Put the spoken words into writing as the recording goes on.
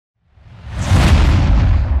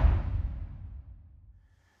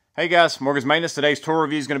Hey guys, Morgan's Maintenance. Today's tool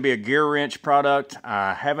review is going to be a Gearwrench product.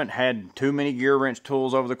 I haven't had too many Gearwrench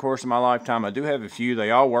tools over the course of my lifetime. I do have a few.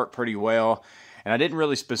 They all work pretty well. And I didn't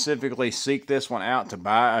really specifically seek this one out to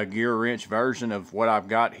buy a Gearwrench version of what I've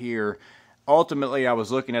got here. Ultimately, I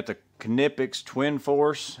was looking at the Knipex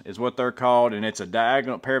TwinForce is what they're called. And it's a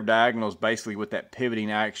pair of diagonals basically with that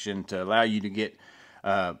pivoting action to allow you to get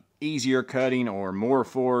easier cutting or more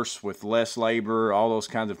force with less labor. All those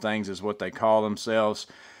kinds of things is what they call themselves.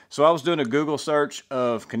 So I was doing a Google search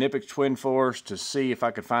of Knipex TwinForce to see if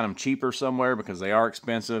I could find them cheaper somewhere because they are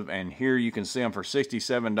expensive. And here you can see them for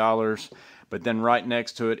 $67. But then right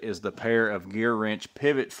next to it is the pair of Gearwrench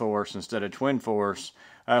PivotForce instead of TwinForce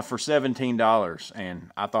for $17.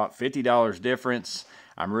 And I thought $50 difference.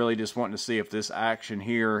 I'm really just wanting to see if this action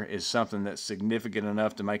here is something that's significant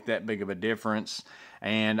enough to make that big of a difference.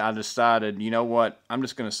 And I decided, you know what, I'm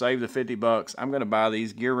just going to save the 50 bucks. I'm going to buy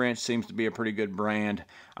these. Gearwrench seems to be a pretty good brand.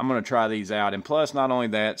 I'm going to try these out. And plus, not only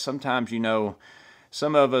that, sometimes, you know,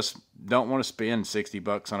 some of us don't want to spend 60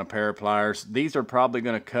 bucks on a pair of pliers. These are probably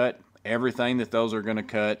going to cut everything that those are going to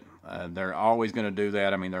cut. They're always going to do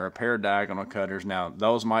that. I mean, they're a pair of diagonal cutters. Now,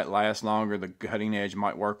 those might last longer. The cutting edge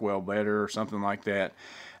might work well better or something like that.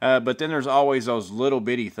 But then there's always those little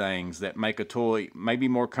bitty things that make a tool maybe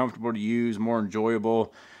more comfortable to use, more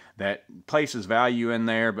enjoyable, that places value in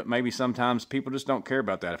there. But maybe sometimes people just don't care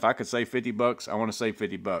about that. If I could save 50 bucks, I want to save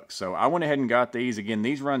 50 bucks. So I went ahead and got these. Again,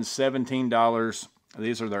 these run $17.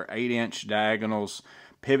 These are their 8-inch diagonals,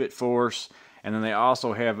 PivotForce. And then they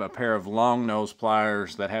also have a pair of long nose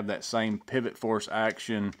pliers that have that same PivotForce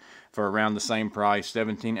action for around the same price,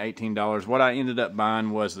 $17, $18. What I ended up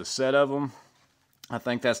buying was the set of them. I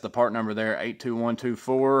think that's the part number there,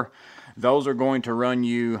 82124. Those are going to run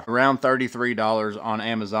you around $33 on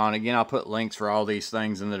Amazon. Again, I'll put links for all these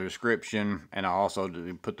things in the description, and I'll also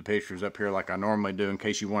put the pictures up here like I normally do in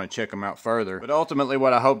case you want to check them out further. But ultimately,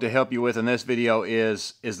 what I hope to help you with in this video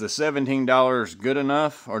is the $17 good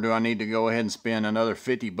enough, or do I need to go ahead and spend another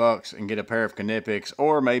 50 bucks and get a pair of Knipex,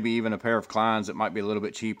 or maybe even a pair of Kleins that might be a little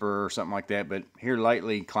bit cheaper or something like that. But here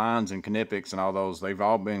lately, Kleins and Knipex and all those, they've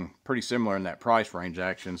all been pretty similar in that price range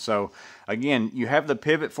action. So again, you have the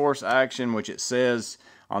PivotForce action, which it says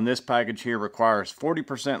on this package here requires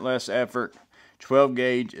 40% less effort. 12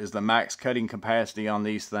 gauge is the max cutting capacity on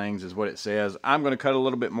these things is what it says. I'm going to cut a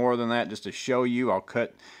little bit more than that just to show you. I'll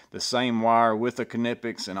cut the same wire with the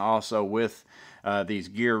Knipex and also with these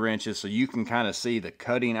gear wrenches so you can kind of see the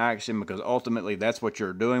cutting action, because ultimately that's what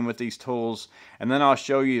you're doing with these tools. And then I'll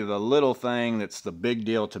show you the little thing that's the big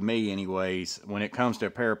deal to me anyways when it comes to a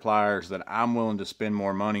pair of pliers, that I'm willing to spend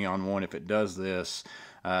more money on one if it does this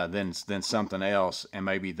than something else, and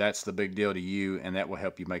maybe that's the big deal to you, and that will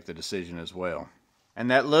help you make the decision as well. And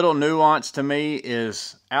that little nuance to me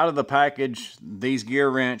is, out of the package, these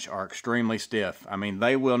Gearwrench are extremely stiff. I mean,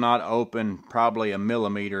 they will not open probably a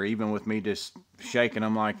millimeter, even with me just shaking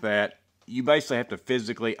them like that. You basically have to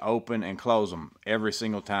physically open and close them every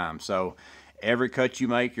single time. So every cut you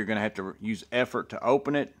make, you're going to have to use effort to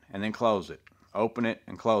open it and then close it. Open it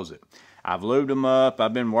and close it. I've lubed them up.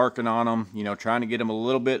 I've been working on them, you know, trying to get them a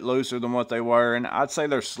little bit looser than what they were. And I'd say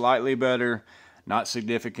they're slightly better. Not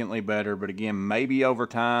significantly better, but again, maybe over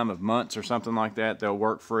time of months or something like that, they'll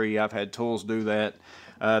work free. I've had tools do that.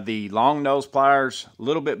 The long nose pliers, a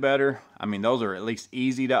little bit better. I mean, those are at least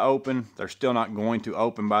easy to open. They're still not going to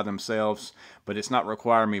open by themselves, but it's not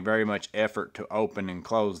requiring me very much effort to open and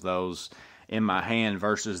close those in my hand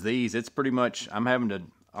versus these. It's pretty much, I'm having to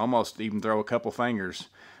almost even throw a couple fingers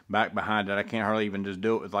back behind it. I can't hardly even just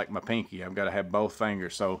do it with like my pinky. I've got to have both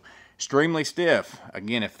fingers. So extremely stiff.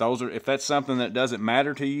 Again, if that's something that doesn't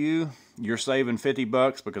matter to you, you're saving 50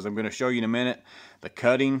 bucks, because I'm going to show you in a minute. The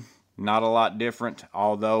cutting, not a lot different,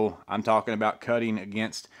 although I'm talking about cutting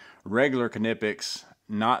against regular Knipex,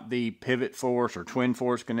 not the PivotForce or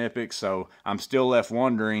TwinForce Knipex. So I'm still left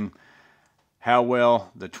wondering how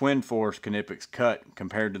well the TwinForce Knipex cut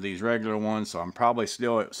compared to these regular ones. So I'm probably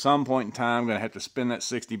still at some point in time going to have to spend that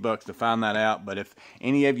 60 bucks to find that out. But if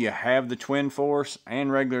any of you have the TwinForce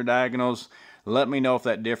and regular diagonals, let me know if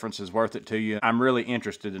that difference is worth it to you. I'm really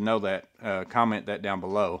interested to know that. Comment that down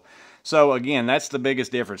below. So again, that's the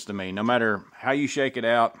biggest difference to me. No matter how you shake it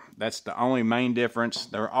out, that's the only main difference.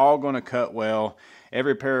 They're all going to cut well.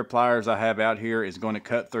 Every pair of pliers I have out here is going to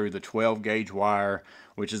cut through the 12 gauge wire,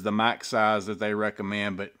 which is the max size that they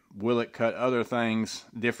recommend. But will it cut other things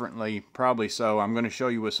differently? Probably so. I'm going to show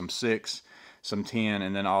you with some 6, some 10,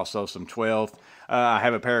 and then also some 12. I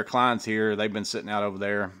have a pair of Kleins here. They've been sitting out over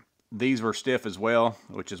there. These were stiff as well,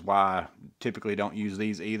 which is why I typically don't use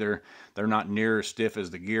these either. They're not near as stiff as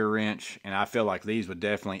the Gearwrench, and I feel like these would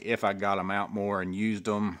definitely, if I got them out more and used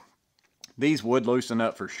them, These would loosen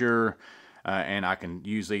up for sure, and I can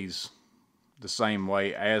use these the same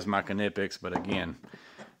way as my Knipex, but again,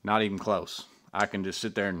 not even close. I can just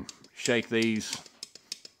sit there and shake these.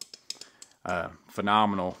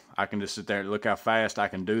 Phenomenal. I can just sit there and look how fast I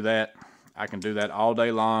can do that. I can do that all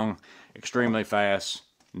day long, extremely fast.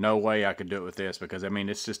 No way I could do it with this, because I mean,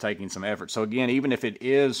 it's just taking some effort. So again, even if it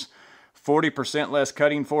is 40% less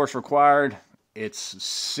cutting force required, it's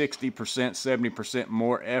 60%, 70%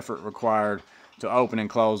 more effort required to open and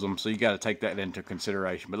close them. So you got to take that into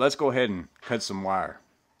consideration. But let's go ahead and cut some wire.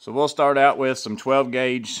 So we'll start out with some 12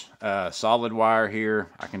 gauge solid wire here.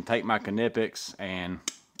 I can take my Knipex, and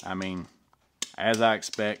I mean, as I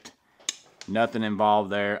expect, nothing involved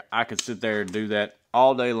there. I could sit there and do that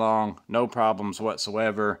all day long, no problems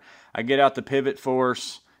whatsoever. I get out the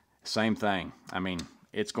PivotForce, same thing. I mean,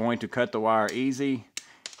 it's going to cut the wire easy.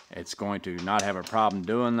 It's going to not have a problem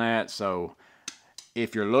doing that. So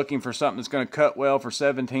if you're looking for something that's going to cut well for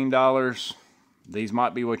 $17, these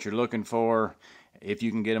might be what you're looking for, if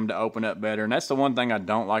you can get them to open up better. And that's the one thing I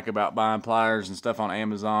don't like about buying pliers and stuff on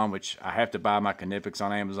Amazon, which I have to buy my Knipex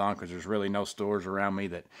on Amazon because there's really no stores around me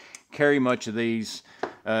that carry much of these.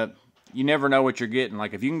 You never know what you're getting.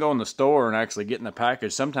 Like, if you can go in the store and actually get in the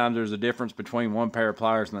package, sometimes there's a difference between one pair of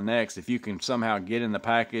pliers and the next. If you can somehow get in the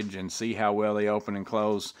package and see how well they open and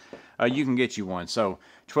close, you can get you one. So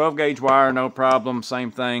 12 gauge wire, no problem.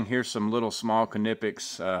 Same thing. Here's some little small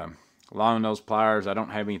Knipex long nose pliers. I don't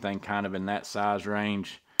have anything kind of in that size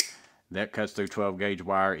range. That cuts through 12 gauge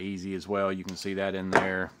wire easy as well. You can see that in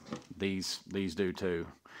there. These do too.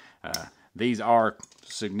 These are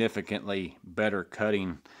significantly better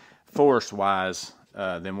cutting force wise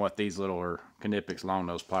than what these little Knipex long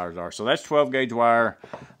nose pliers are. So that's 12 gauge wire.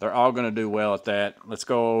 They're all going to do well at that. Let's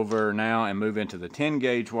go over now and move into the 10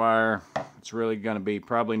 gauge wire. It's really going to be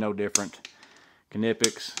probably no different.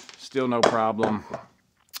 Knipex, still no problem.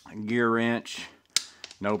 Gearwrench,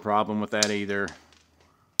 no problem with that either.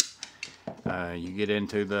 You get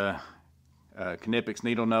into the Knipex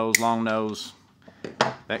needle nose, long nose.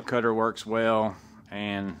 That cutter works well,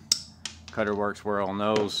 and cutter works well on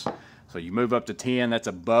those. So you move up to 10, that's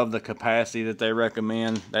above the capacity that they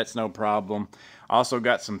recommend. That's no problem. Also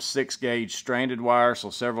got some 6 gauge stranded wire, so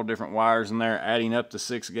several different wires in there adding up to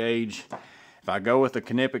 6 gauge. If I go with the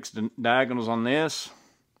Knipex diagonals on this,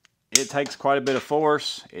 it takes quite a bit of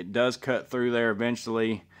force. It does cut through there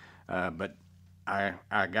eventually, but I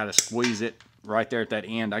got to squeeze it right there at that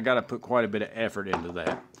end. I got to put quite a bit of effort into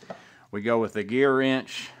that. We go with the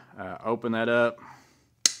Gearwrench, open that up.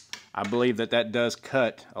 I believe that that does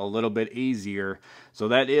cut a little bit easier, so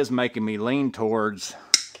that is making me lean towards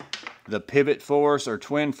the PivotForce or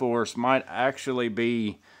TwinForce might actually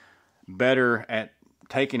be better at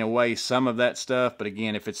taking away some of that stuff. But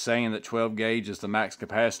again, if it's saying that 12 gauge is the max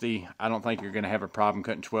capacity, I don't think you're going to have a problem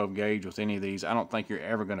cutting 12 gauge with any of these. I don't think you're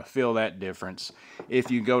ever going to feel that difference. If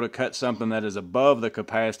you go to cut something that is above the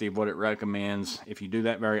capacity of what it recommends, if you do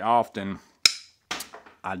that very often,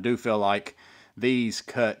 I do feel like these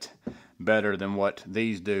cut better than what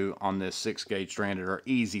these do on this 6 gauge stranded, or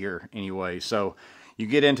easier anyway. So you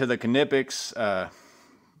get into the Knipex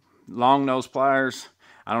long nose pliers.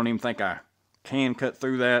 I don't even think I can cut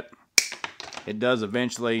through that. It does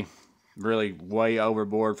eventually, really way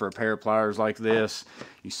overboard for a pair of pliers like this.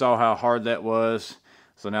 You saw how hard that was.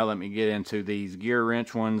 So now let me get into these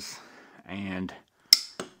Gearwrench ones, and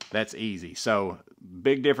that's easy. So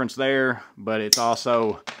big difference there, but it's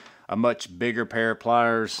also a much bigger pair of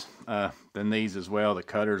pliers than these as well. The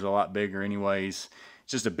cutter's a lot bigger anyways.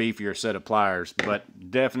 It's just a beefier set of pliers,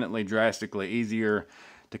 but definitely drastically easier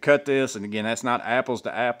to cut this. And again, that's not apples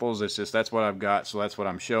to apples. It's just, that's what I've got, so that's what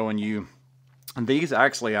I'm showing you. And these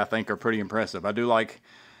actually, I think, are pretty impressive. I do like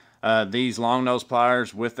these long nose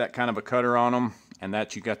pliers with that kind of a cutter on them, and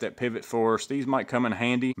that you got that PivotForce. These might come in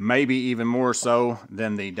handy, maybe even more so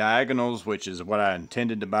than the diagonals, which is what I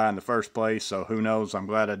intended to buy in the first place. So who knows? I'm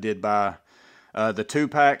glad I did buy the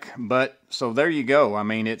 2-pack. But so there you go. I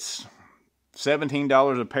mean, it's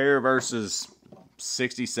 $17 a pair versus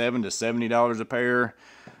 $67 to $70 a pair.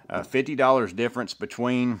 $50 difference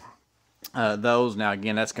between those. Now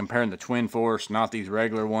again, that's comparing the TwinForce, not these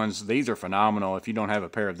regular ones. These are phenomenal. If you don't have a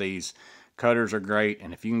pair of these, cutters are great,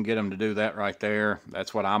 and if you can get them to do that right there,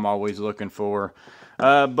 that's what I'm always looking for.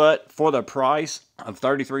 But for the price of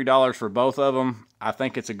 $33 for both of them, I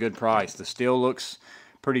think it's a good price. The steel looks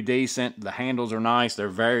pretty decent. The handles are nice. They're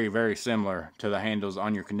very, very similar to the handles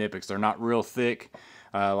on your Knipex. They're not real thick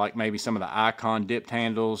like maybe some of the Icon dipped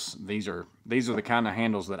handles. These are the kind of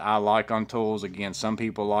handles that I like on tools. Again, some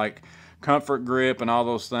people like comfort grip and all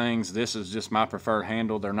those things, this is just my preferred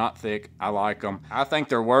handle. They're not thick. I like them. I think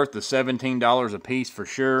they're worth the $17 a piece for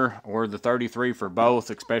sure, or the $33 for both,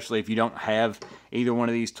 especially if you don't have either one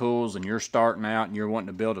of these tools and you're starting out and you're wanting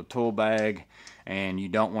to build a tool bag and you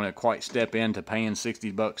don't want to quite step into paying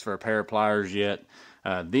 60 bucks for a pair of pliers yet.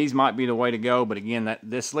 These might be the way to go, but again,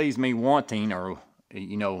 this leaves me wanting, or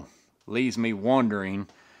leaves me wondering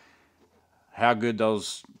how good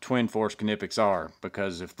those TwinForce Knipex are,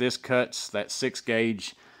 because if this cuts that 6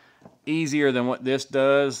 gauge easier than what this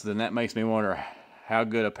does, then that makes me wonder how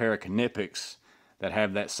good a pair of Knipex that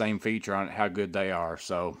have that same feature on it, how good they are.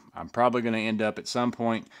 So I'm probably going to end up at some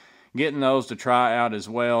point getting those to try out as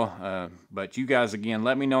well. But you guys, again,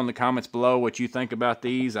 let me know in the comments below what you think about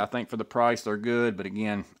these. I think for the price they're good, but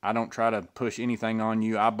again, I don't try to push anything on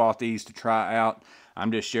you. I bought these to try out.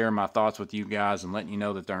 I'm just sharing my thoughts with you guys and letting you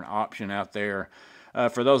know that they're an option out there.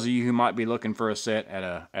 For those of you who might be looking for a set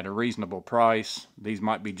at a reasonable price, these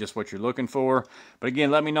might be just what you're looking for. But again,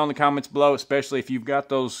 let me know in the comments below, especially if you've got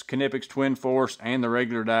those Knipex TwinForce and the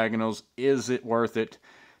regular diagonals. Is it worth it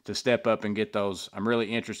to step up and get those? I'm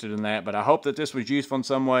really interested in that. But I hope that this was useful in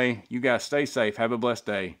some way. You guys stay safe. Have a blessed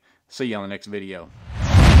day. See you on the next video.